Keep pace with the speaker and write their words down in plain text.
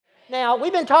Now,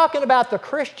 we've been talking about the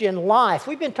Christian life.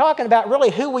 We've been talking about really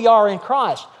who we are in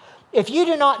Christ. If you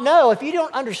do not know, if you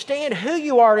don't understand who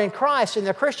you are in Christ, then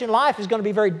the Christian life is going to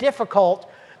be very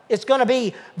difficult. It's going to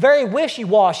be very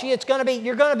wishy-washy. You're going to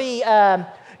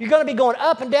be going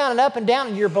up and down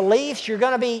in your beliefs. You're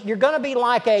going to be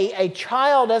like a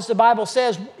child, as the Bible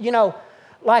says,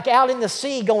 like out in the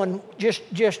sea going, just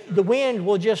the wind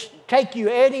will just take you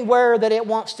anywhere that it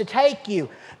wants to take you.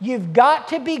 You've got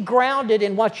to be grounded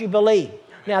in what you believe.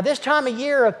 Now, this time of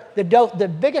year, the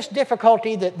biggest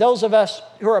difficulty that those of us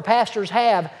who are pastors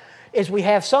have is we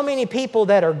have so many people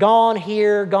that are gone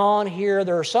here.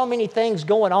 There are so many things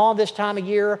going on this time of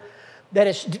year that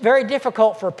it's very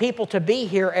difficult for people to be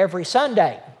here every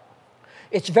Sunday.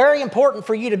 It's very important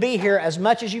for you to be here as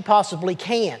much as you possibly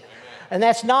can. And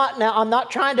that's not, now I'm not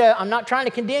trying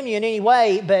to condemn you in any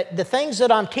way, but the things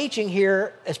that I'm teaching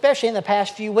here, especially in the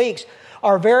past few weeks,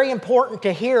 are very important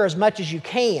to hear as much as you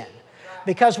can.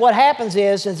 Because what happens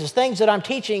is the things that I'm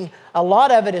teaching, a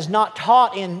lot of it is not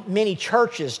taught in many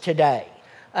churches today.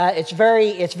 It's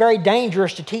very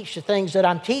dangerous to teach the things that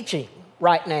I'm teaching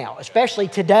right now, especially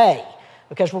today,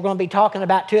 because we're going to be talking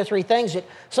about 2 or 3 things that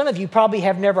some of you probably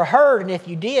have never heard, and if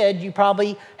you did, you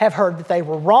probably have heard that they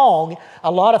were wrong. A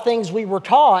lot of things we were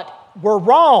taught were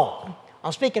wrong.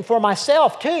 I'm speaking for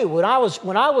myself too, when I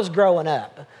was growing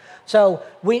up. So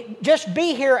we just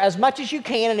be here as much as you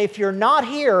can, and if you're not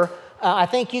here, I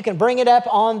think you can bring it up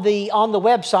on the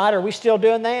website. Are we still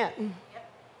doing that?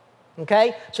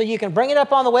 Okay, so you can bring it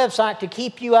up on the website to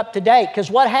keep you up to date,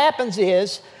 because what happens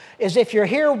is if you're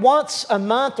here once a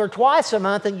month or twice a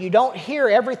month and you don't hear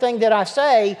everything that I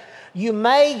say, you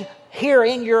may hear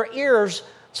in your ears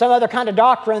some other kind of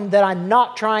doctrine that I'm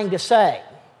not trying to say.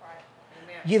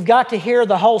 You've got to hear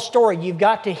the whole story. You've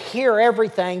got to hear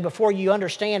everything before you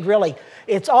understand, really.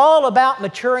 It's all about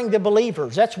maturing the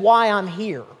believers. That's why I'm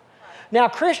here. Now,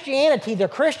 Christianity, the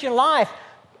Christian life,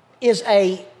 is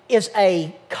a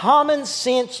common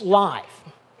sense life.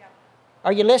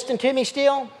 Are you listening to me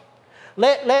still?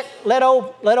 Let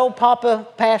old Papa,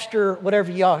 Pastor,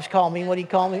 whatever you always call me, what do you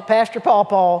call me? Pastor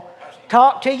Paul,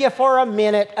 talk to you for a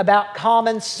minute about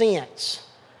common sense.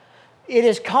 It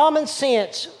is common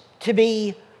sense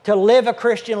to live a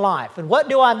Christian life. And what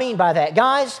do I mean by that?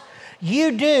 Guys,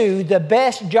 you do the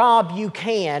best job you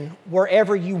can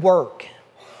wherever you work.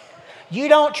 You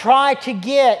don't try to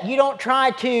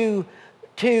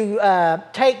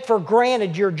take for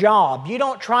granted your job. You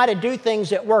don't try to do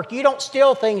things at work. You don't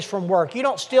steal things from work. You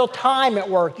don't steal time at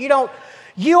work.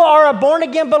 You are a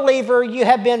born-again believer. You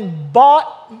have been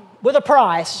bought with a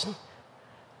price.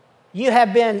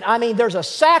 There's a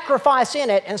sacrifice in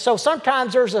it, and so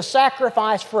sometimes there's a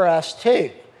sacrifice for us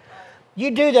too.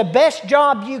 You do the best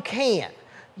job you can.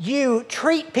 You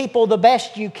treat people the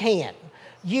best you can.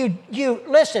 You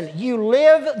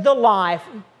live the life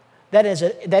that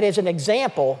is an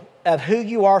example of who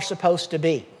you are supposed to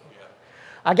be.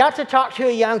 I got to talk to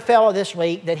a young fellow this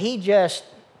week that he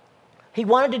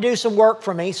wanted to do some work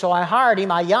for me, so I hired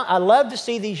him. I love to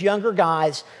see these younger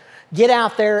guys get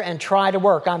out there and try to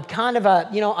work. I'm kind of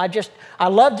I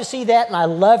love to see that, and I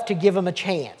love to give them a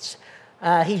chance.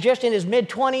 He's just in his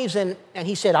mid-20s, and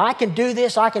he said, I can do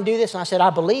this. And I said, I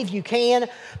believe you can,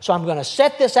 so I'm going to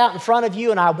set this out in front of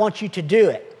you, and I want you to do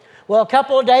it. Well, a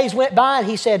couple of days went by, and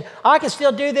he said, I can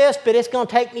still do this, but it's going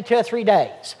to take me 2 or 3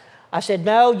 days. I said,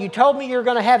 no, you told me you're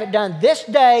going to have it done this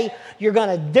day. You're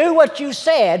going to do what you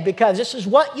said because this is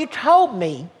what you told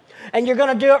me, and you're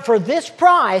going to do it for this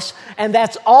price, and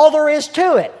that's all there is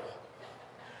to it.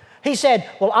 He said,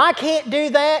 well, I can't do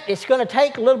that. It's going to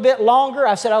take a little bit longer.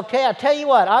 I said, okay, I'll tell you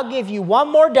what. I'll give you one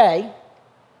more day,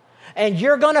 and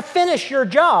you're going to finish your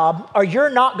job, or you're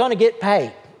not going to get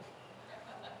paid.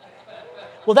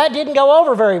 Well, that didn't go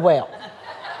over very well.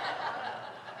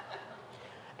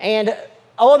 And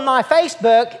on my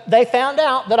Facebook, they found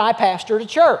out that I pastored a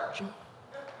church.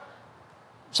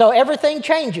 So everything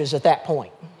changes at that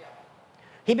point.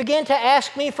 He began to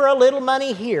ask me for a little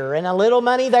money here and a little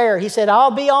money there. He said,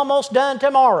 I'll be almost done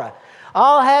tomorrow.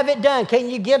 I'll have it done. Can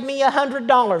you give me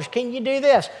 $100? Can you do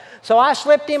this? So I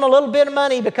slipped him a little bit of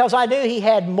money because I knew he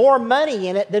had more money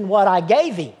in it than what I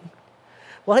gave him.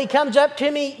 Well, he comes up to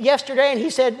me yesterday and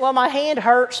he said, well, my hand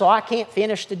hurts, so I can't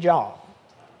finish the job.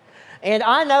 And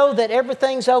I know that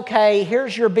everything's okay.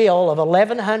 Here's your bill of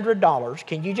 $1,100.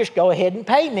 Can you just go ahead and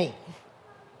pay me?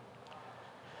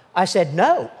 I said,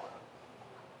 no.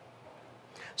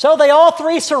 So they all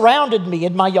three surrounded me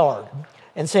in my yard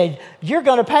and said, you're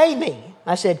going to pay me.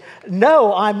 I said,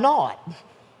 no, I'm not.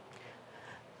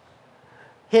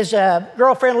 His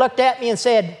girlfriend looked at me and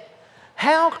said,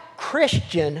 how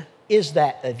Christian is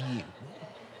that of you?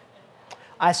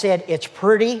 I said, it's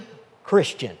pretty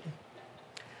Christian.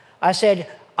 I said,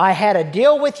 I had a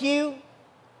deal with you.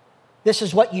 This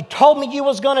is what you told me you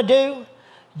was going to do.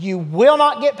 You will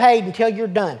not get paid until you're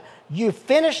done. You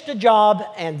finish the job,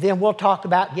 and then we'll talk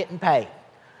about getting paid.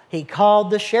 He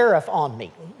called the sheriff on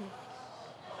me.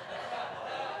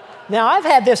 Now, I've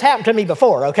had this happen to me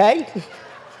before, okay?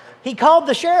 He called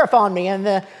the sheriff on me,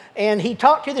 and he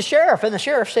talked to the sheriff, and the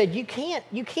sheriff said, you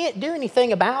can't do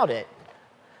anything about it.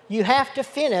 You have to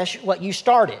finish what you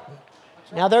started.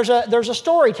 Now, there's a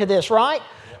story to this, right?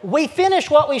 We finish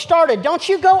what we started. Don't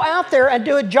you go out there and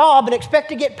do a job and expect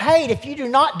to get paid if you do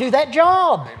not do that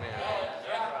job. Amen.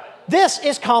 This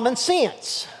is common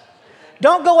sense.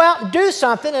 Don't go out and do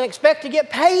something and expect to get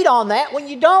paid on that when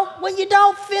you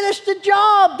don't finish the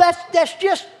job. That's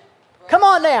just, come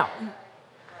on now.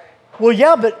 Well,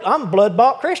 yeah, but I'm a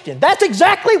blood-bought Christian. That's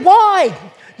exactly why.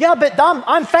 Yeah, but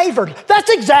I'm favored. That's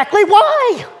exactly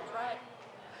why.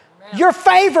 You're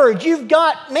favored. You've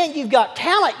got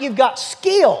talent. You've got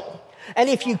skill. And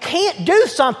if you can't do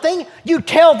something, you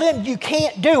tell them you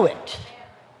can't do it.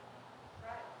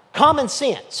 Common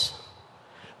sense.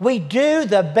 We do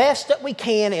the best that we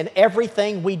can in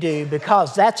everything we do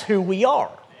because that's who we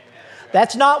are.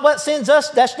 That's not what sends us.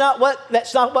 That's not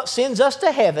what sends us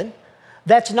to heaven.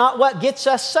 That's not what gets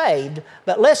us saved.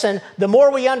 But listen, the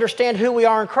more we understand who we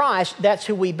are in Christ, that's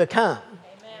who we become.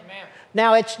 Amen.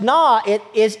 Now, is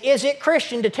it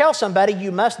Christian to tell somebody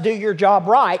you must do your job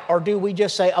right, or do we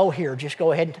just say, oh, here, just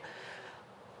go ahead and...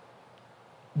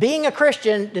 Being a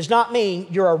Christian does not mean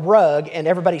you're a rug and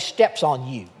everybody steps on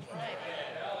you.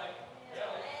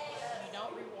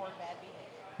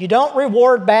 You don't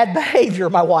reward bad behavior,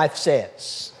 my wife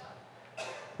says.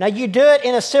 Now, you do it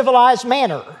in a civilized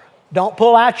manner. Don't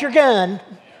pull out your gun.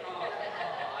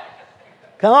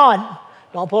 Come on.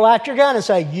 Don't pull out your gun and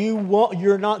say,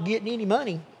 you're not getting any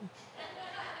money.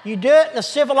 You do it in a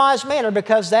civilized manner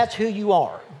because that's who you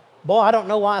are. Boy, I don't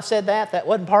know why I said that. That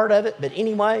wasn't part of it. But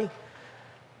anyway,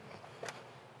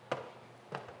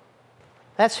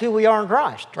 that's who we are in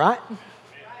Christ, right?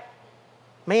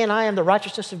 Man, I am the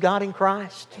righteousness of God in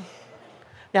Christ.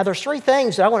 Now, there's three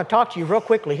things that I want to talk to you real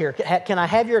quickly here. Can I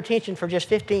have your attention for just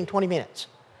 15, 20 minutes?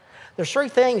 There's three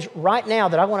things right now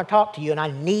that I want to talk to you, and I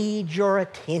need your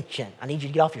attention. I need you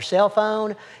to get off your cell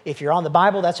phone. If you're on the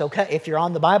Bible, that's okay. If you're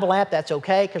on the Bible app, that's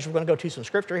okay, because we're going to go to some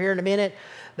scripture here in a minute.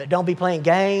 But don't be playing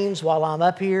games while I'm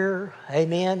up here.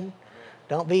 Amen.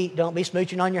 Don't be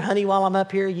smooching on your honey while I'm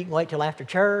up here. You can wait till after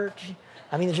church.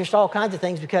 I mean, there's just all kinds of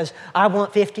things because I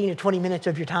want 15 to 20 minutes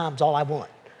of your time is all I want.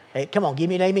 Hey, come on, give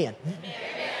me an amen.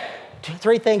 Amen.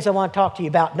 Three things I want to talk to you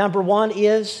about. Number one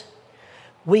is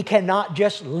we cannot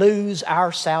just lose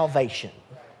our salvation.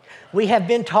 We have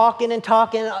been talking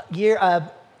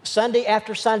Sunday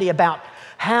after Sunday about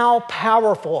how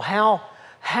powerful,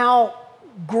 how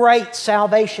great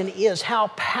salvation is, how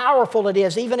powerful it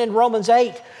is. Even in Romans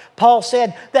 8, Paul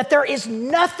said that there is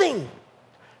nothing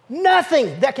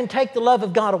that can take the love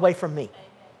of God away from me.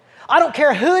 I don't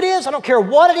care who it is. I don't care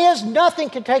what it is. Nothing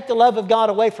can take the love of God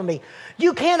away from me.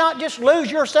 You cannot just lose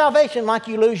your salvation like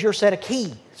you lose your set of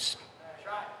keys.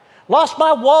 Lost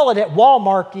my wallet at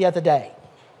Walmart the other day.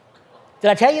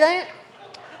 Did I tell you that?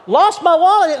 Lost my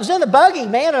wallet. It was in the buggy,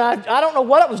 man, and I don't know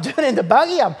what it was doing in the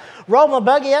buggy. I rolled my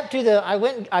buggy up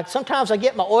to sometimes I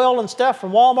get my oil and stuff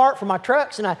from Walmart for my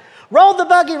trucks, and I rolled the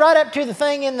buggy right up to the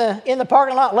thing in the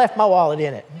parking lot and left my wallet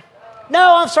in it.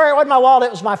 No, I'm sorry, it wasn't my wallet,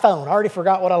 it was my phone. I already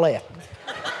forgot what I left.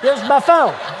 It was my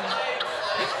phone.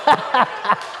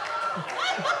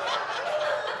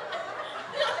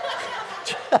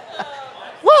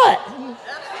 What?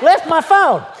 Left my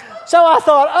phone. So I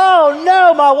thought, oh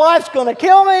no, my wife's going to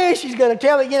kill me. She's going to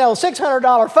tell me,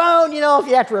 $600 phone, if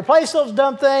you have to replace those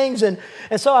dumb things. And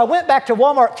so I went back to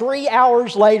Walmart 3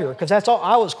 hours later because that's all.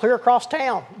 I was clear across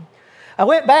town. I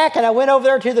went back and I went over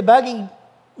there to the buggy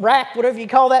rack, whatever you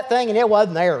call that thing, and it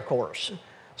wasn't there, of course.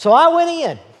 So I went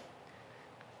in.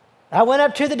 I went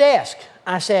up to the desk.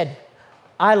 I said,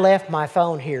 I left my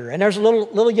phone here. And there's a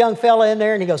little young fella in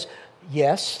there, and he goes,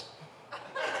 yes.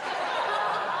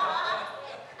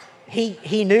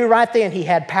 He knew right then he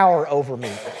had power over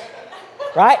me.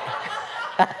 Right?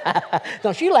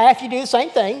 Don't you laugh, you do the same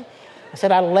thing. I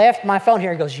said, I left my phone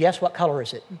here. He goes, yes, what color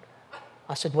is it?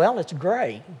 I said, well, it's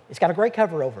gray. It's got a gray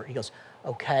cover over it. He goes,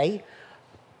 okay,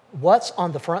 what's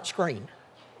on the front screen?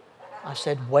 I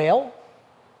said, well,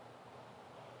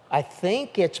 I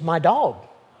think it's my dog.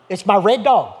 It's my red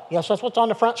dog. Yes, that's what's on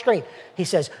the front screen. He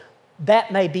says,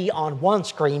 that may be on one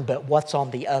screen, but what's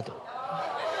on the other?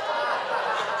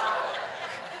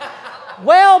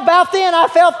 Well, about then I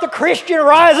felt the Christian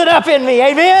rising up in me.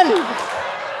 Amen?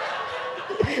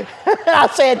 I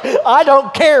said, I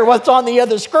don't care what's on the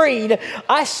other screen.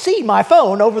 I see my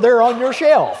phone over there on your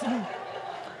shelf.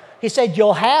 He said,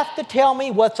 you'll have to tell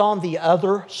me what's on the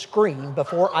other screen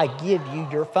before I give you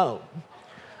your phone.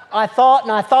 I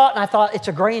thought, it's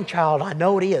a grandchild. I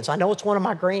know it is. I know it's one of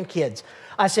my grandkids.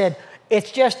 I said,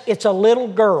 it's a little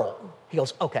girl. He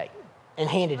goes, okay, and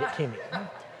handed it to me.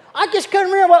 I just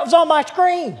couldn't remember what was on my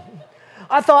screen.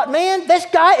 I thought, man, this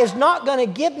guy is not going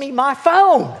to give me my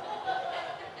phone.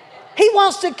 He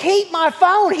wants to keep my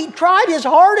phone. He tried his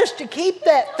hardest to keep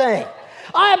that thing.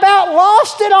 I about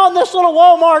lost it on this little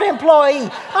Walmart employee.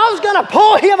 I was going to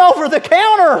pull him over the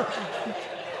counter.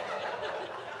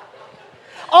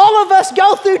 All of us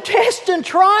go through tests and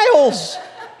trials.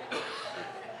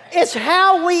 It's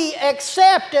how we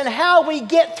accept and how we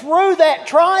get through that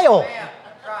trial.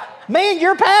 Man,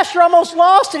 your pastor almost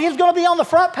lost it. He was going to be on the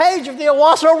front page of the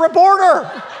Owasso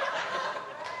Reporter.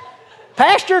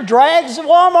 Pastor drags the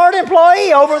Walmart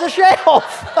employee over the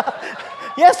shelf.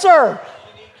 Yes, sir.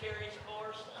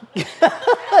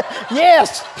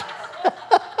 Yes.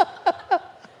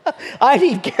 I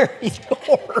need Gary's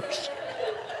course.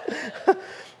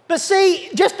 But see,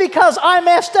 just because I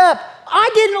messed up, I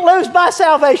didn't lose my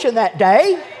salvation that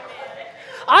day.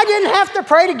 I didn't have to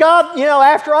pray to God,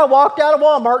 after I walked out of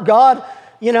Walmart, God,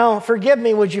 forgive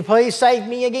me, would you please save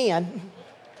me again?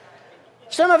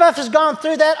 Some of us has gone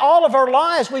through that all of our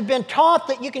lives. We've been taught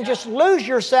that you can just lose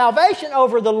your salvation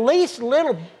over the least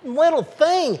little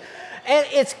thing. And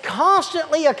it's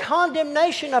constantly a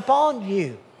condemnation upon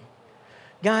you.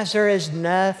 Guys, there is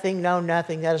nothing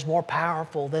that is more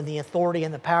powerful than the authority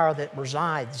and the power that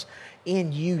resides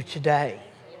in you today.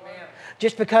 Amen.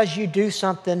 Just because you do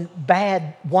something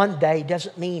bad one day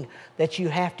doesn't mean that you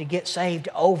have to get saved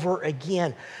over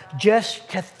again. Just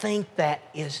to think that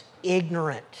is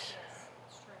ignorant.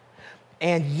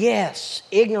 And yes,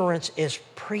 ignorance is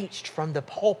preached from the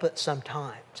pulpit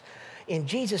sometimes. In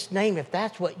Jesus' name, if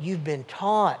that's what you've been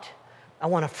taught, I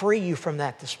want to free you from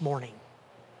that this morning.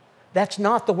 That's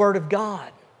not the Word of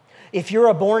God. If you're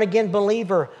a born-again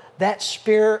believer, that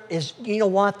Spirit is, you know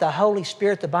what? The Holy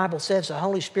Spirit, the Bible says, the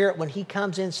Holy Spirit, when He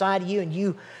comes inside of you and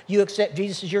you accept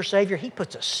Jesus as your Savior, He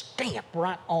puts a stamp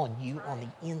right on you on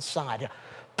the inside.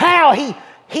 Pow!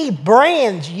 He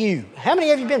brands you. How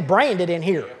many of you been branded in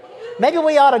here? Maybe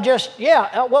we ought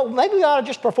to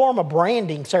just perform a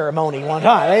branding ceremony one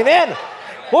time. Amen?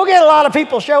 We'll get a lot of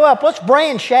people show up. Let's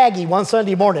brand Shaggy one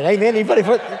Sunday morning. Amen? Anybody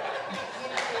put...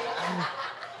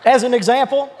 As an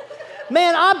example,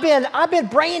 man, I've been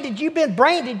branded, you've been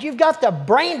branded, you've got the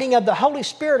branding of the Holy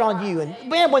Spirit on you. And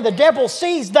man, when the devil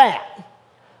sees that,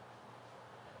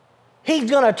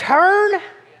 he's going to turn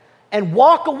and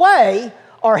walk away,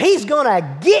 or he's going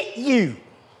to get you.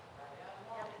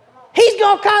 He's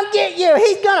going to come get you.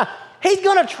 He's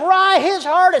going to try his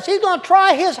hardest. He's going to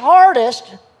try his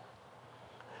hardest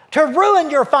to ruin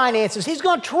your finances. He's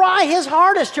going to try his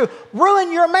hardest to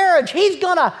ruin your marriage. He's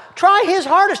going to try his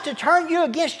hardest to turn you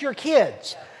against your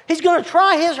kids. He's going to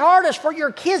try his hardest for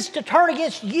your kids to turn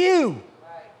against you.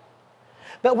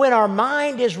 But when our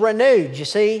mind is renewed, you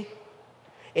see,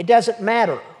 it doesn't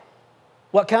matter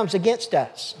what comes against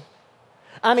us.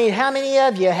 I mean, how many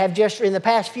of you have just in the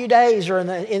past few days or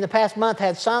in the past month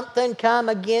had something come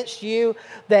against you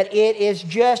that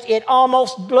it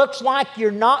almost looks like you're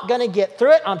not going to get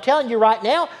through it? I'm telling you right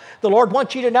now, the Lord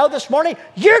wants you to know this morning,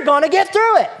 you're going to get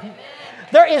through it.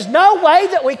 There is no way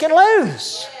that we can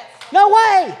lose. No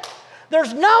way.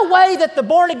 There's no way that the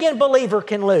born-again believer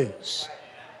can lose.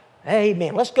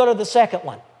 Amen. Let's go to the second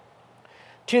one.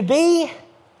 To be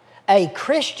a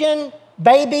Christian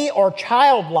baby or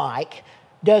childlike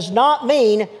does not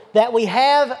mean that we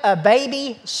have a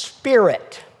baby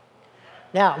spirit.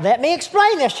 Now, let me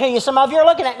explain this to you. Some of you are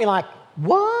looking at me like,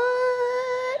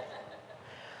 what?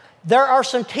 There are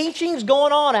some teachings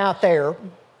going on out there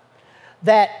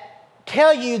that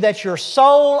tell you that your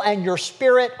soul and your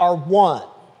spirit are one.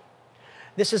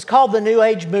 This is called the New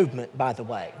Age movement, by the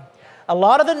way. A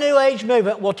lot of the New Age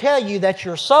movement will tell you that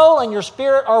your soul and your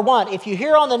spirit are one. If you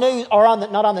hear on the news, or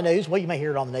not on the news, well, you may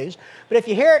hear it on the news, but if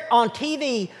you hear it on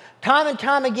TV time and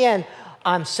time again,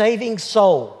 I'm saving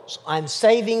souls. I'm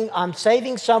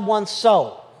saving someone's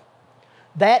soul.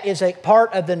 That is a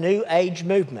part of the New Age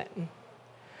movement.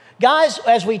 Guys,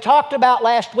 as we talked about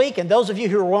last week, and those of you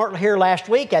who weren't here last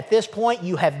week, at this point,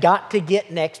 you have got to get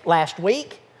last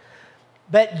week,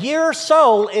 but your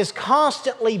soul is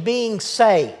constantly being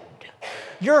saved.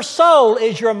 Your soul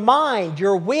is your mind,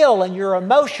 your will, and your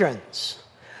emotions.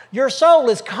 Your soul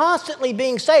is constantly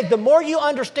being saved. The more you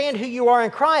understand who you are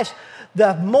in Christ,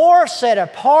 the more set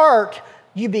apart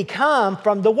you become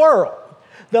from the world.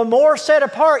 the more set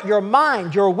apart your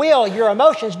mind, your will, your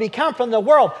emotions become from the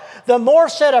world. The more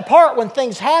set apart when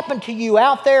things happen to you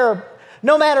out there,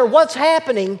 no matter what's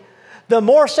happening, the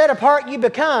more set apart you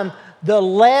become, the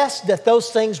less that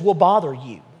those things will bother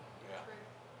you.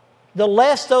 The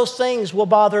less those things will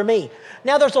bother me.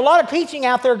 Now, there's a lot of teaching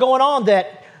out there going on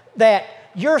that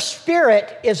your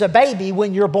spirit is a baby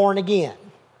when you're born again.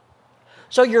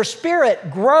 So your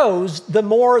spirit grows the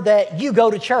more that you go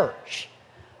to church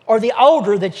or the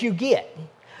older that you get.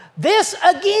 This,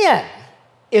 again,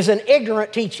 is an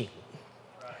ignorant teaching.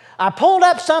 I pulled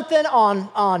up something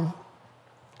on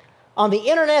the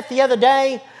internet the other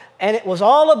day, and it was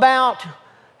all about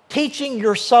teaching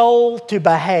your soul to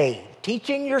behave.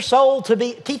 Teaching your spirit to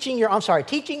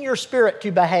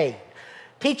behave.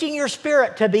 Teaching your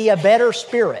spirit to be a better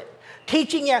spirit.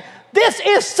 This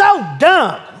is so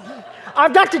dumb.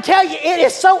 I've got to tell you, it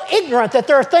is so ignorant that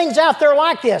there are things out there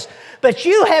like this. But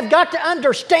you have got to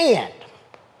understand,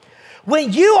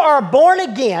 when you are born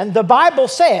again, the Bible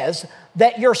says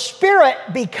that your spirit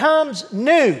becomes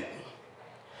new.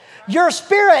 Your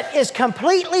spirit is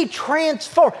completely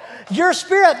transformed. Your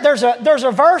spirit, there's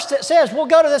a verse that says, we'll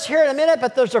go to this here in a minute,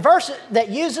 but there's a verse that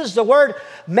uses the word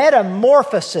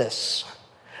metamorphosis.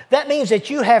 That means that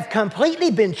you have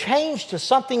completely been changed to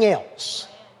something else.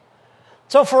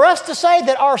 So for us to say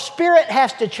that our spirit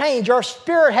has to change, our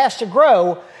spirit has to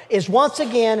grow, is once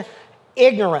again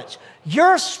ignorance.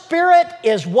 Your spirit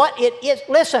is what it is.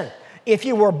 Listen, if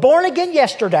you were born again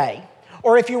yesterday,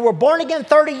 or if you were born again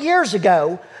 30 years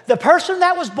ago, the person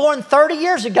that was born 30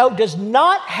 years ago does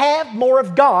not have more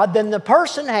of God than the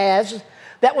person has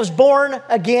that was born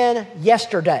again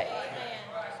yesterday.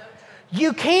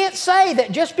 You can't say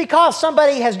that just because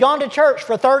somebody has gone to church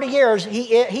for 30 years,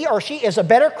 he or she is a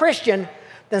better Christian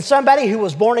than somebody who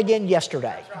was born again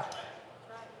yesterday.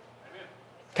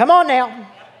 Come on now.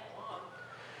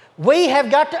 We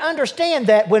have got to understand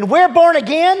that when we're born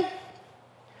again,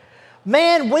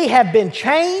 man, we have been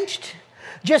changed.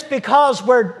 Just because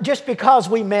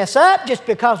we mess up, just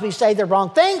because we say the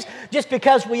wrong things, just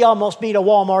because we almost beat a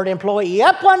Walmart employee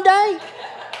up one day,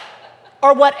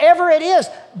 or whatever it is,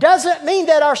 doesn't mean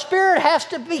that our spirit has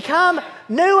to become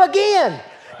new again.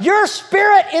 Your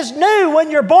spirit is new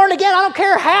when you're born again. I don't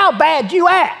care how bad you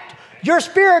act. Your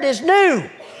spirit is new.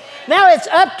 Now it's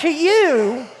up to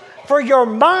you for your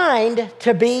mind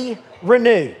to be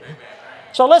renewed.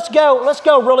 So let's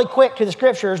go really quick to the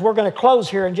scriptures. We're going to close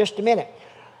here in just a minute.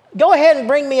 Go ahead and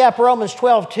bring me up Romans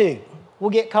 12:2. We'll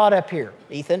get caught up here,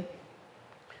 Ethan.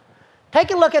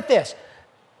 Take a look at this.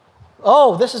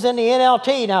 Oh, this is in the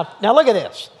NLT. Now look at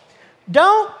this.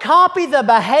 Don't copy the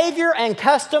behavior and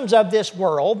customs of this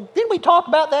world. Didn't we talk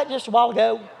about that just a while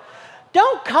ago?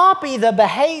 Don't copy the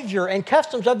behavior and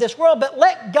customs of this world, but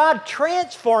let God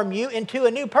transform you into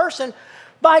a new person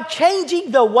by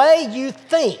changing the way you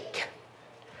think.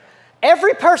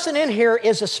 Every person in here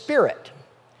is a spirit,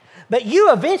 but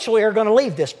you eventually are going to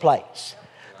leave this place.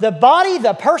 The body,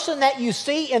 the person that you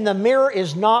see in the mirror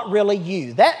is not really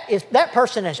you. That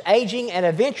person is aging, and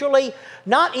eventually,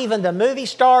 not even the movie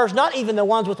stars, not even the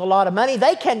ones with a lot of money,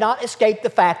 they cannot escape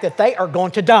the fact that they are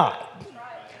going to die.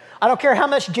 I don't care how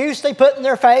much juice they put in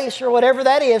their face or whatever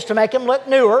that is to make them look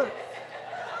newer.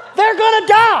 They're going to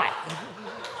die.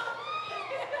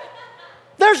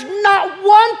 There's not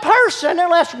one person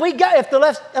unless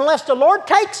the Lord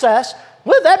takes us.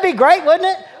 Well, that'd be great, wouldn't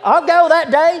it? I'll go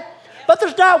that day. But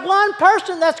there's not one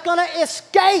person that's going to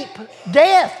escape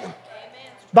death,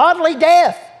 bodily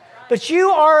death. But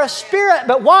you are a spirit.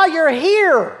 But while you're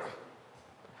here,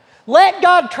 let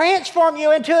God transform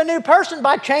you into a new person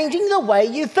by changing the way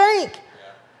you think.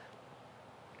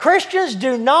 Christians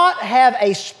do not have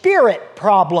a spirit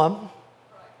problem.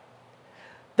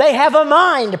 They have a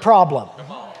mind problem.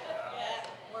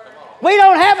 We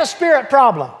don't have a spirit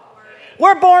problem.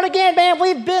 We're born again, man.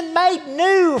 We've been made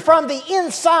new from the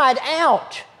inside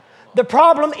out. The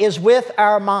problem is with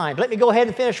our mind. Let me go ahead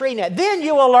and finish reading that. Then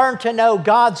you will learn to know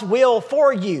God's will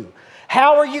for you.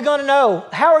 How are you going to know?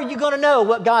 How are you going to know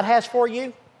what God has for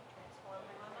you?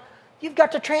 You've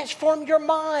got to transform your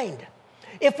mind.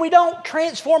 If we don't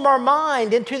transform our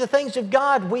mind into the things of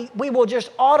God, we will just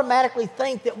automatically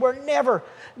think that we're never.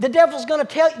 The devil's going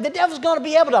to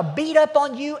be able to beat up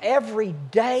on you every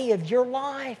day of your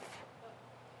life.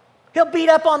 He'll beat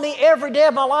up on me every day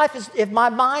of my life if my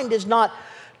mind is not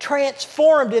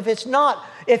transformed, if it's not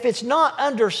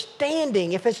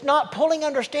understanding, if it's not pulling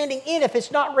understanding in, if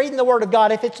it's not reading the Word of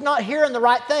God, if it's not hearing the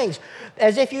right things.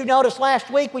 As if you noticed last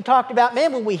week, we talked about,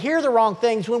 man, when we hear the wrong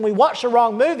things, when we watch the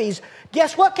wrong movies,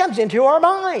 guess what comes into our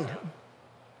mind?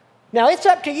 Now, it's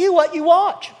up to you what you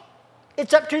watch.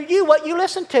 It's up to you what you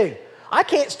listen to. I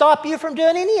can't stop you from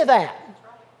doing any of that.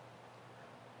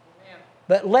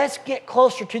 But let's get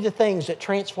closer to the things that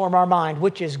transform our mind,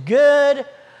 which is good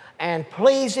and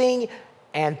pleasing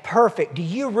and perfect. Do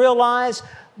you realize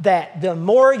that the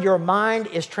more your mind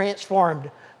is transformed,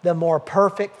 the more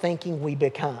perfect thinking we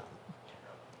become?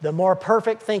 The more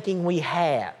perfect thinking we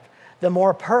have, the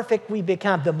more perfect we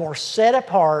become, the more set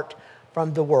apart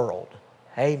from the world.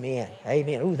 Amen.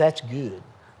 Amen. Ooh, that's good.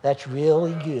 That's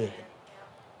really good.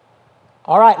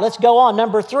 All right, let's go on.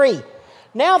 Number 3.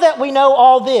 Now that we know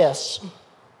all this,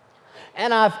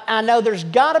 and I know there's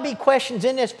got to be questions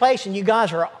in this place, and you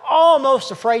guys are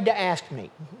almost afraid to ask me.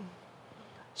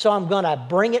 So I'm going to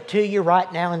bring it to you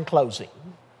right now in closing.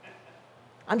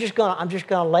 I'm just going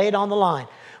to lay it on the line.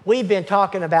 We've been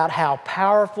talking about how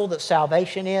powerful that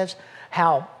salvation is,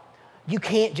 how you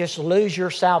can't just lose your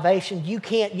salvation. You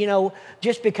can't,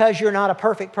 just because you're not a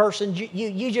perfect person,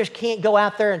 you just can't go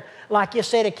out there and, like you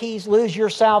said, Keys, lose your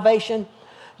salvation.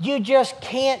 You just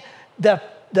can't.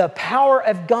 The power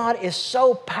of God is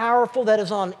so powerful that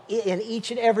is in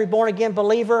each and every born-again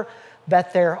believer,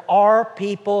 but there are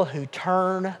people who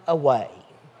turn away.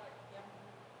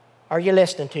 Are you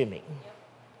listening to me?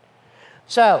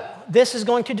 So, this is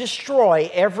going to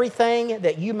destroy everything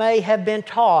that you may have been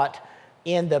taught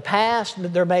in the past.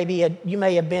 You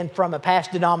may have been from a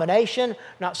past denomination. I'm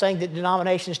not saying that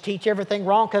denominations teach everything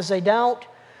wrong, because they don't.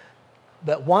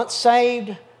 But once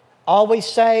saved, always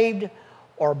saved,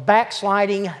 or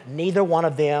backsliding, neither one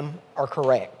of them are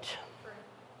correct.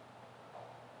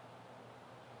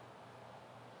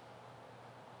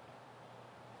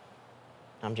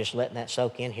 I'm just letting that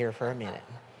soak in here for a minute,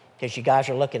 because you guys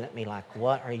are looking at me like,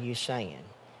 what are you saying?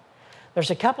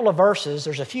 There's a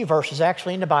few verses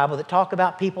actually in the Bible that talk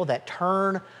about people that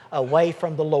turn away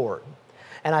from the Lord.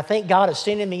 And I think God is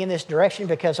sending me in this direction,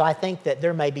 because I think that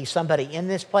there may be somebody in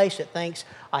this place that thinks,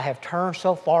 I have turned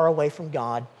so far away from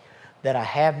God that I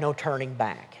have no turning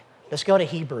back. Let's go to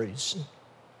Hebrews.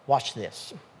 Watch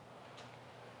this.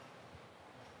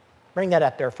 Bring that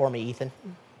up there for me, Ethan.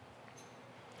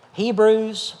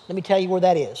 Hebrews, let me tell you where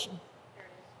that is.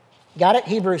 Got it?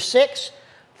 Hebrews 6,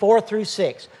 4 through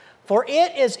 6. For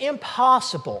it is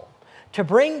impossible to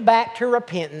bring back to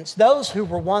repentance those who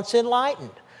were once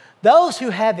enlightened, those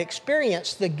who have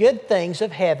experienced the good things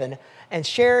of heaven and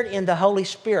shared in the Holy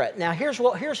Spirit. Now, here's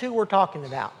who we're talking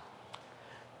about.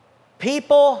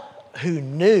 People who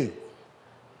knew,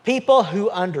 people who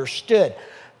understood,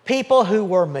 people who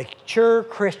were mature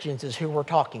Christians is who we're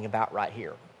talking about right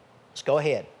here. Let's go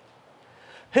ahead.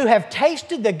 Who have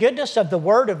tasted the goodness of the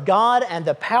Word of God and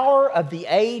the power of the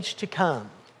age to come.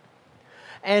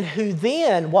 And who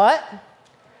then, what?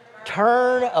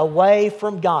 Turn away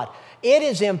from God. It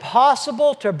is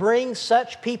impossible to bring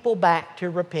such people back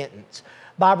to repentance.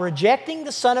 By rejecting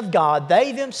the Son of God,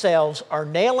 they themselves are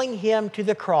nailing Him to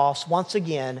the cross once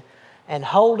again and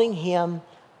holding Him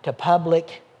to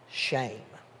public shame.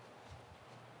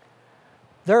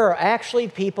 There are actually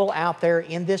people out there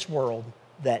in this world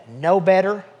that know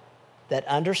better, that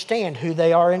understand who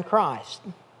they are in Christ,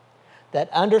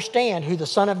 that understand who the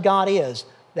Son of God is,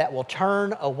 that will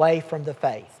turn away from the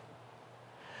faith.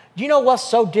 Do you know what's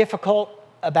so difficult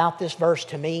about this verse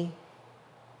to me?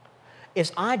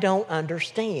 Is I don't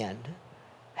understand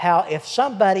how if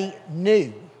somebody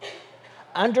knew,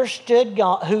 understood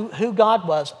God, who God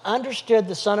was, understood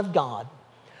the Son of God,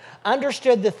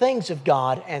 understood the things of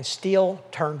God, and still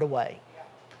turned away.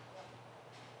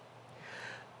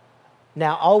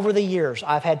 Now, over the years,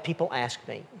 I've had people ask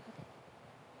me,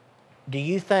 do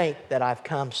you think that I've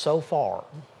come so far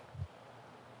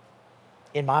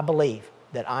in my belief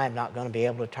that I am not going to be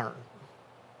able to turn?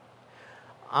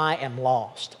 I am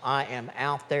lost. I am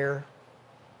out there.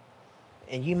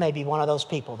 And you may be one of those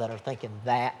people that are thinking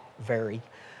that very.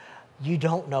 You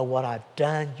don't know what I've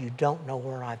done. You don't know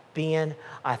where I've been.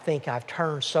 I think I've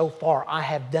turned so far. I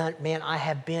have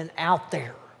been out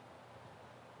there.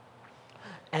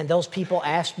 And those people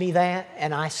asked me that,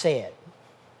 and I said,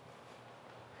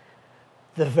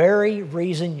 the very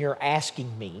reason you're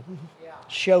asking me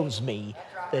shows me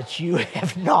that you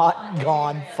have not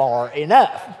gone far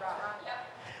enough.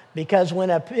 Because when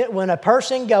a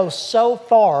person goes so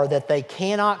far that they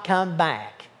cannot come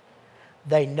back,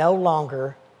 they no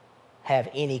longer have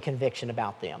any conviction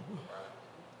about them.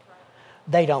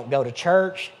 They don't go to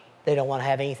church. They don't want to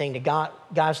have anything to God.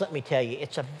 Guys, let me tell you,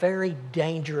 it's a very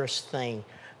dangerous thing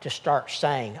to start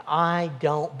saying, I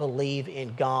don't believe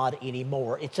in God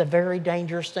anymore. It's a very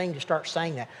dangerous thing to start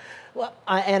saying that. Well,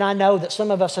 I know that some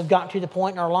of us have gotten to the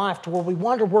point in our life to where we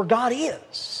wonder where God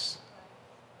is.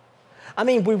 I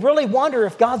mean, we really wonder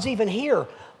if God's even here.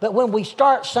 But when we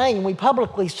start saying, and we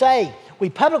publicly say, we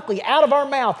publicly out of our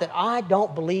mouth that I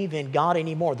don't believe in God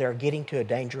anymore, they're getting to a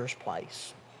dangerous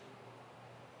place.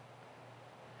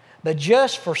 But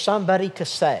just for somebody to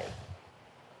say,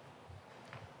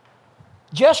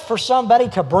 just for somebody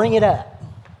to bring it up,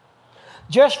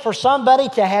 just for somebody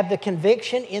to have the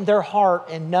conviction in their heart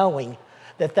and knowing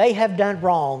that they have done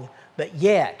wrong, but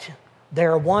yet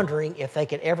they're wondering if they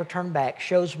could ever turn back,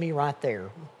 shows me right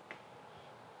there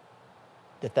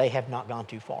that they have not gone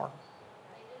too far.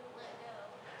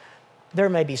 There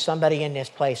may be somebody in this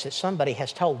place that somebody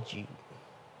has told you.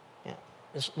 Yeah,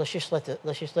 let's just let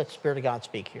the Spirit of God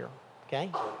speak here,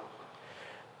 okay?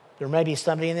 There may be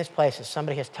somebody in this place that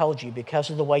somebody has told you because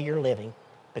of the way you're living,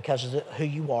 because of who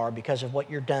you are, because of what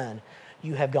you're done,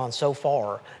 you have gone so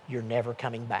far, you're never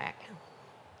coming back.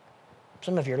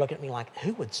 Some of you are looking at me like,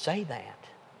 who would say that?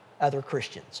 Other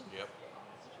Christians. Yep.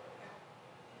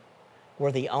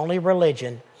 We're the only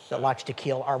religion that likes to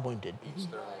kill our wounded.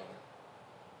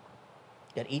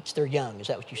 That eats their young. Is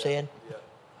that what you said?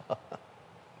 Yeah.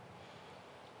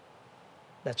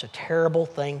 That's a terrible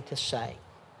thing to say.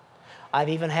 I've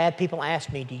even had people ask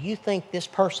me, do you think this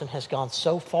person has gone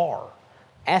so far?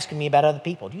 Asking me about other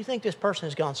people. Do you think this person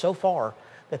has gone so far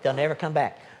that they'll never come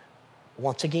back?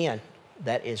 Once again,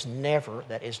 that is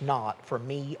not for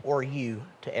me or you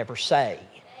to ever say.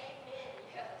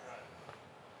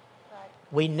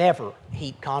 We never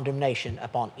heap condemnation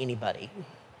upon anybody.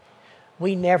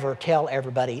 We never tell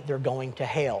everybody they're going to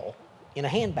hell in a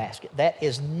handbasket. That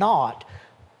is not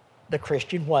the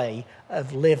Christian way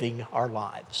of living our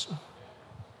lives.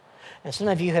 And some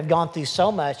of you have gone through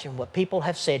so much, and what people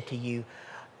have said to you,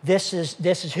 this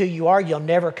is who you are. You'll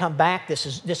never come back. This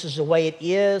is the way it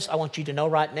is. I want you to know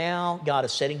right now, God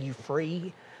is setting you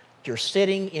free. You're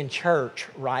sitting in church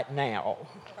right now.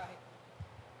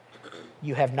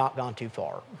 You have not gone too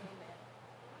far.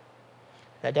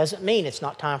 That doesn't mean it's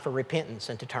not time for repentance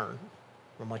and to turn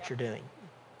from what you're doing.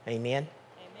 Amen?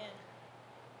 Amen.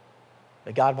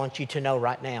 But God wants you to know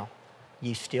right now,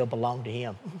 you still belong to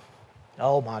Him.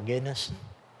 Oh my goodness.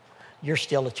 You're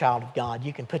still a child of God.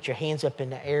 You can put your hands up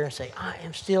in the air and say, I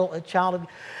am still a child of God.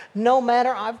 No matter,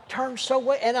 I've turned so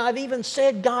away, and I've even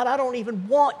said, God, I don't even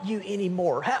want you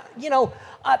anymore. God,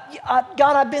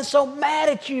 I've been so mad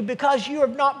at you because you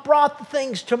have not brought the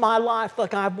things to my life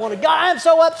like I've wanted. God, I'm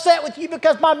so upset with you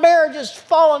because my marriage is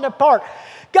falling apart.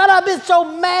 God, I've been so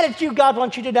mad at you. God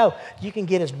wants you to know, you can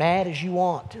get as mad as you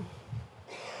want.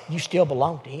 You still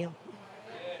belong to Him.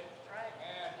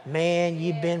 Man,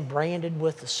 you've been branded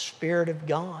with the Spirit of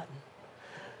God.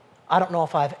 I don't know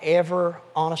if I've ever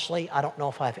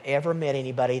met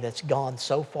anybody that's gone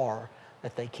so far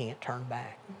that they can't turn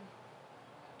back.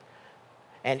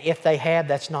 And if they have,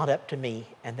 that's not up to me,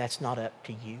 and that's not up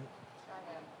to you.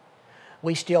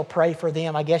 We still pray for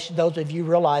them. I guess those of you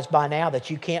realize by now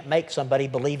that you can't make somebody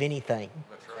believe anything.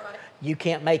 You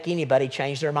can't make anybody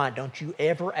change their mind. Don't you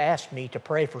ever ask me to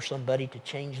pray for somebody to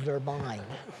change their mind.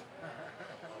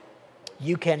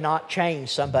 You cannot change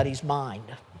somebody's mind.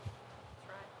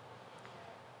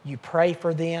 You pray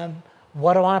for them.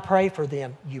 What do I pray for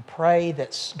them? You pray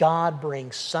that God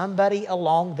brings somebody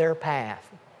along their path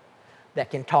that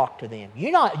can talk to them.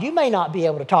 You may not be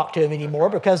able to talk to them anymore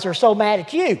because they're so mad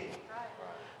at you.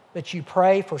 But you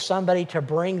pray for somebody to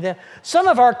bring them. Some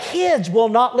of our kids will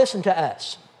not listen to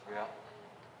us.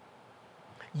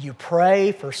 You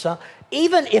pray for some,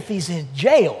 even if he's in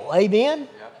jail, amen?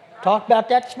 Talked about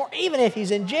that this morning. Even if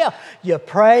he's in jail, you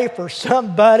pray for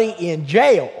somebody in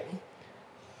jail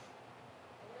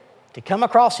to come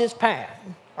across his path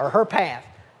or her path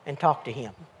and talk to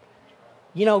him.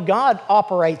 You know, God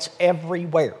operates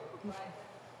everywhere.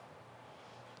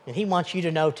 And He wants you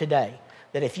to know today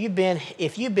that if you've been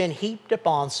heaped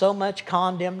upon so much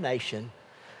condemnation,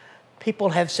 people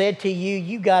have said to you,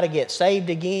 you got to get saved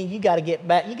again. You got to get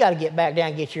back down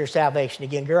and get your salvation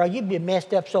again. Girl, you've been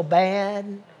messed up so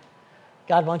bad.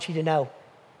 God wants you to know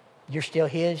you're still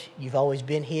His. You've always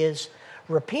been His.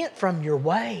 Repent from your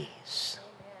ways.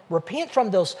 Repent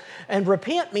from those. And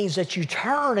repent means that you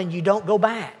turn and you don't go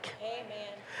back.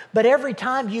 Amen. But every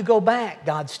time you go back,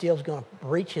 God still is going to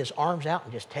reach His arms out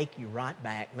and just take you right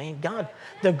back. Man, God,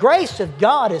 the grace of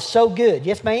God is so good.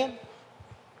 Yes, ma'am? Can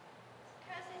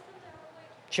I say something real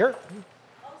quick? Sure.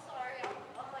 I'm sorry,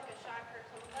 I'm like a shy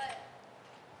person, but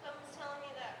someone's telling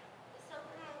me that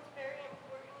something that's very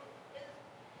important is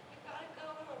you gotta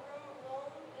go in a room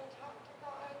alone and talk to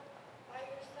God by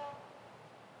yourself.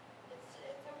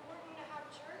 It's important to have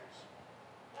church,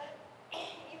 but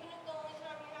even if the only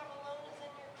time you have alone is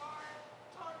in your car,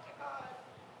 talk to God.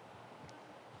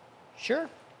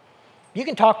 Sure. You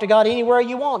can talk to God anywhere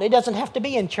you want. It doesn't have to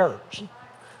be in church.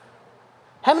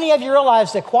 How many of you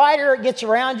realize the quieter it gets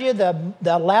around you, the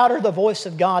louder the voice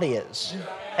of God is?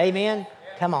 Amen?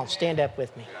 Come on, stand up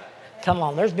with me. Come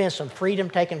on, there's been some freedom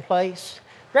taking place.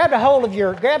 Grab a hold of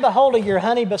your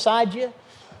honey beside you,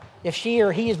 if she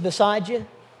or he is beside you.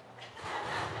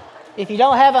 If you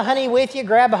don't have a honey with you,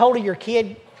 grab a hold of your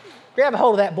kid. Grab a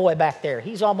hold of that boy back there.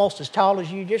 He's almost as tall as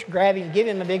you. Just grab him, give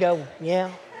him a big old, yeah.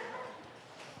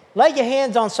 Lay your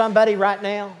hands on somebody right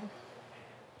now.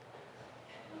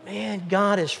 Man,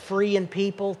 God is freeing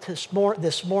people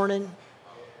this morning.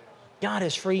 God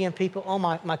is freeing people. Oh,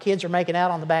 my kids are making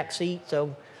out on the back seat.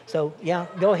 So yeah,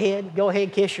 go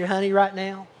ahead, kiss your honey right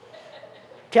now.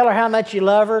 Tell her how much you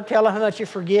love her. Tell her how much you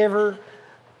forgive her.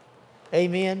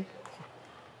 Amen.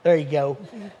 There you go.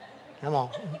 Come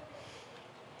on.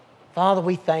 Father,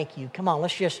 we thank you. Come on,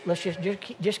 let's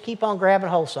just keep on grabbing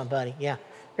hold of somebody. Yeah.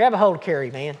 Grab a hold of Carrie,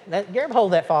 man. Grab a hold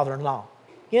of that father-in-law.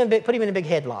 Put him in a big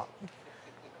headlock.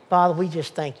 Father, we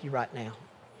just thank you right now.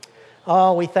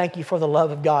 Oh, we thank you for the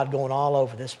love of God going all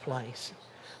over this place.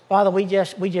 Father, we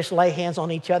just lay hands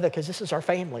on each other because this is our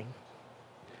family.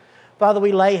 Father,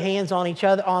 we lay hands on each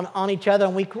other,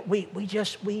 and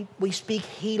we speak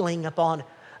healing upon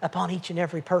each and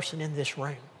every person in this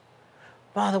room.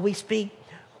 Father, we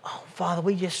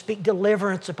just speak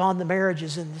deliverance upon the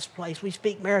marriages in this place. We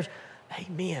speak marriage.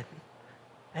 Amen.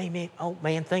 Amen. Oh,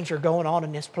 man, things are going on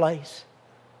in this place.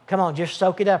 Come on, just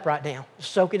soak it up right now.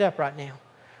 Soak it up right now.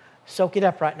 Soak it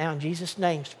up right now in Jesus'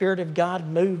 name. Spirit of God,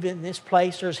 move in this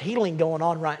place. There's healing going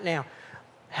on right now.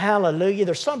 Hallelujah.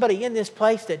 There's somebody in this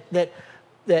place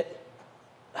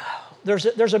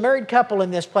there's a married couple in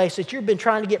this place that you've been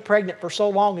trying to get pregnant for so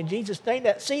long. In Jesus' name,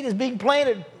 that seed is being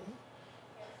planted.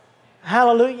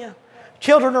 Hallelujah.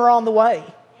 Children are on the way.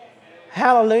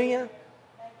 Hallelujah.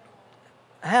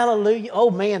 Hallelujah. Oh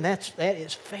man, that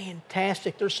is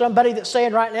fantastic. There's somebody that's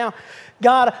saying right now,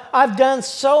 God, I've done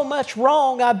so much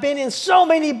wrong. I've been in so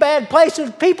many bad places.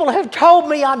 People have told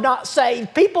me I'm not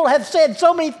saved. People have said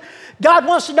so many. God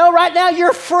wants to know right now,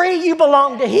 you're free. You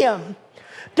belong to Him.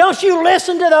 Don't you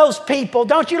listen to those people.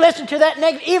 Don't you listen to that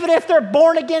negative. Even if they're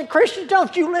born again Christians,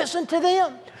 don't you listen to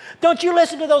them. Don't you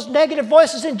listen to those negative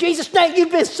voices. In Jesus' name,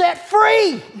 you've been set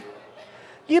free.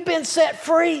 You've been set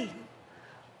free.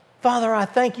 Father, I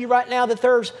thank you right now that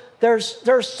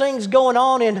there's things going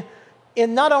on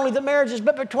in not only the marriages,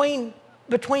 but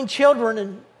between children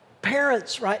and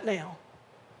parents right now.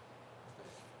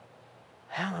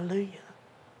 Hallelujah.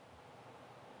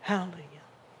 Hallelujah.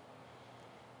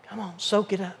 Come on,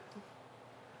 soak it up.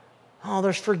 Oh,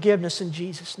 there's forgiveness in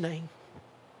Jesus' name.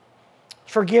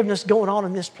 Forgiveness going on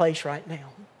in this place right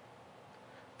now.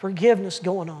 Forgiveness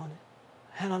going on.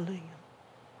 Hallelujah.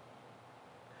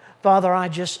 Father, I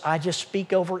just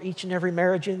speak over each and every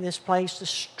marriage in this place. The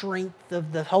strength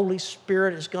of the Holy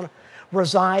Spirit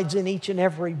resides in each and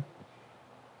every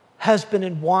husband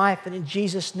and wife. And in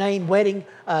Jesus' name,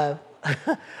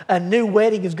 a new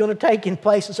wedding is going to take in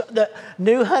place. The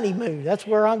new honeymoon, that's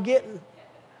where I'm getting.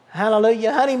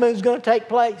 Hallelujah. Honeymoon's going to take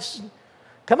place.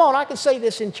 Come on, I can say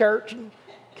this in church.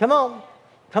 Come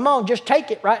on, just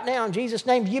take it right now in Jesus'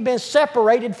 name. You've been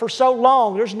separated for so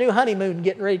long. There's a new honeymoon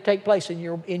getting ready to take place in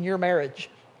your marriage.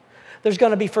 There's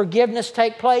going to be forgiveness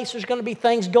take place. There's going to be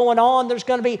things going on.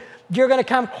 You're going to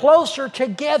come closer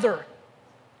together.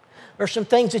 There's some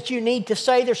things that you need to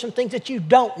say. There's some things that you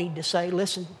don't need to say.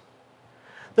 Listen.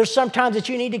 There's sometimes that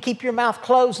you need to keep your mouth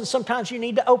closed, and sometimes you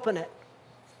need to open it.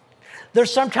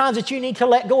 There's sometimes that you need to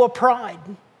let go of pride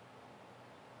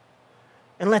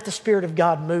and let the Spirit of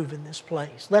God move in this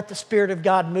place. Let the Spirit of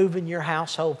God move in your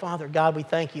household. Father God, we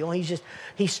thank you. He's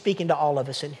speaking to all of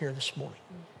us in here this morning.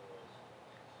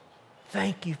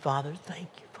 Thank you, Father. Thank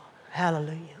you, Father.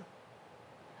 Hallelujah.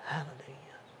 Hallelujah.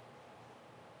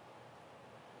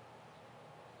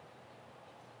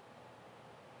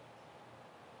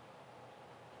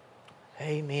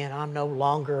 Amen. I'm no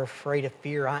longer afraid of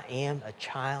fear. I am a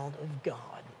child of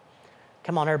God.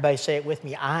 Come on, everybody, say it with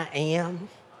me. I am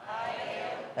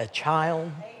a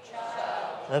child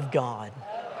of God.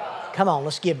 Come on,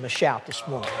 let's give him a shout this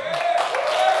morning.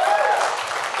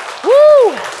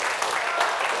 Woo!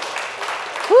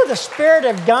 Woo, the Spirit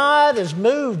of God is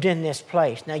moved in this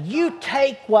place. Now, you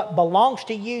take what belongs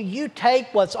to you. You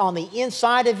take what's on the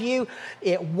inside of you.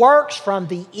 It works from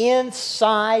the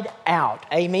inside out.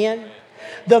 Amen?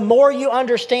 The more you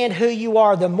understand who you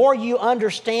are, the more you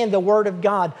understand the Word of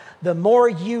God, the more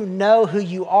you know who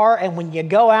you are, and when you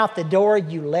go out the door,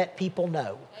 you let people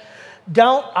know.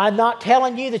 I'm not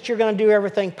telling you that you're going to do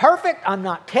everything perfect. I'm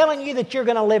not telling you that you're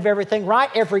going to live everything right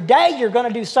every day. You're going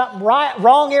to do something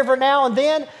wrong every now and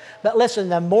then. But listen,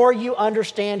 the more you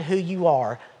understand who you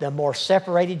are, the more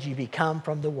separated you become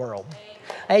from the world.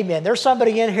 Amen. There's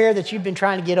somebody in here that you've been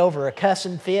trying to get over a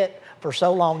cussing fit for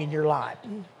so long in your life.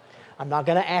 I'm not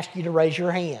going to ask you to raise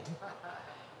your hand.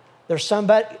 There's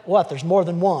somebody, there's more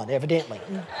than one, evidently.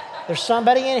 There's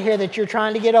somebody in here that you're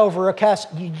trying to get over a cuss.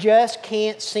 You just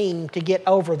can't seem to get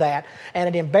over that,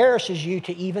 and it embarrasses you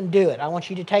to even do it. I want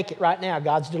you to take it right now.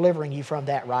 God's delivering you from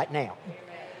that right now.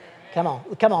 Come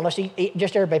on, let's eat.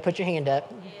 Just everybody put your hand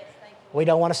up. We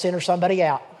don't want to sinner somebody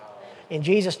out. In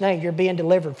Jesus' name, you're being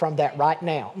delivered from that right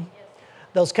now.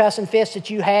 Those cussing fists that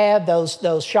you have,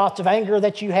 those shots of anger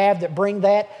that you have that bring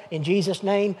that, in Jesus'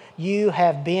 name, you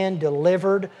have been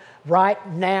delivered right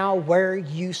now where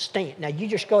you stand. Now, you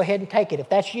just go ahead and take it. If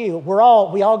that's you,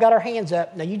 we all got our hands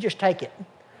up. Now, you just take it.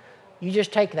 You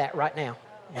just take that right now.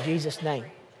 In Jesus' name.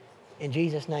 In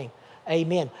Jesus' name.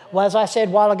 Amen. Well, as I said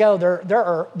a while ago,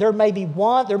 there must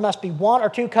be one or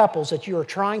two couples that you are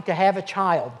trying to have a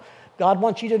child. God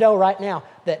wants you to know right now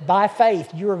that by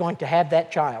faith you are going to have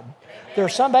that child.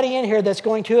 There's somebody in here that's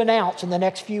going to announce in the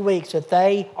next few weeks that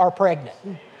they are pregnant.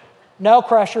 No,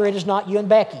 Crusher, it is not you and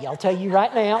Becky. I'll tell you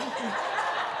right now.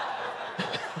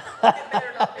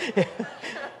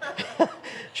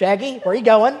 Shaggy, where are you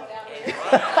going?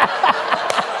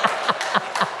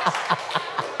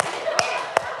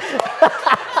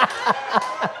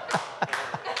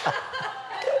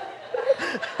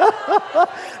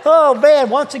 Oh man!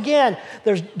 Once again,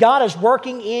 God is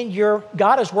working in your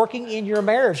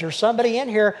marriage. There's somebody in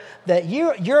here that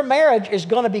your marriage is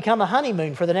going to become a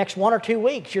honeymoon for the next 1 or 2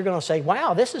 weeks. You're going to say,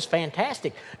 "Wow, this is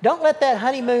fantastic." Don't let that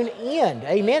honeymoon end.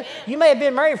 Amen. You may have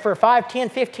been married for 5, 10,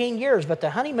 15 years, but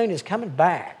the honeymoon is coming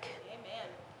back. Amen.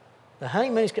 The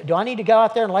honeymoon is. Do I need to go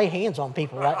out there and lay hands on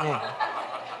people right now?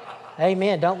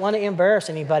 Amen. Don't want to embarrass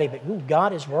anybody, but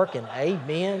God is working.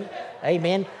 Amen.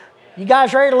 Amen. You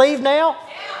guys ready to leave now?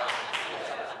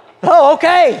 Oh,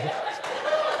 okay.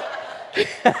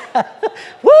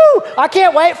 Woo! I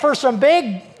can't wait for some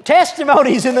big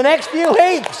testimonies in the next few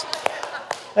weeks.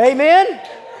 Amen.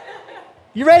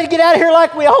 You ready to get out of here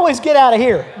like we always get out of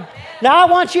here? Now, I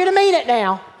want you to mean it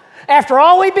now. After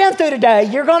all we've been through today,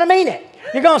 you're going to mean it.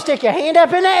 You're going to stick your hand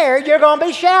up in the air. You're going to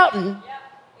be shouting.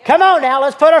 Come on now,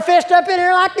 let's put our fist up in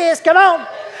here like this. Come on.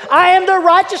 I am the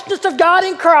righteousness of God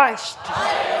in Christ.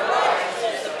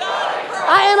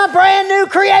 I am a brand new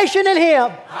creation in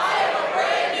Him.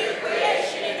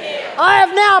 I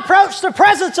have now approached the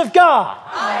presence of God.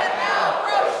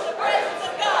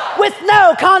 With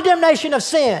no condemnation of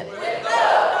sin.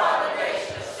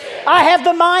 I have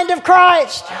the mind of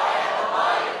Christ.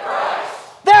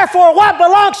 Therefore, what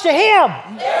belongs to Him?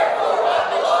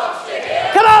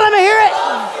 Come on, let me hear it.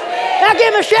 Now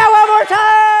give Him a shout one more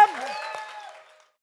time.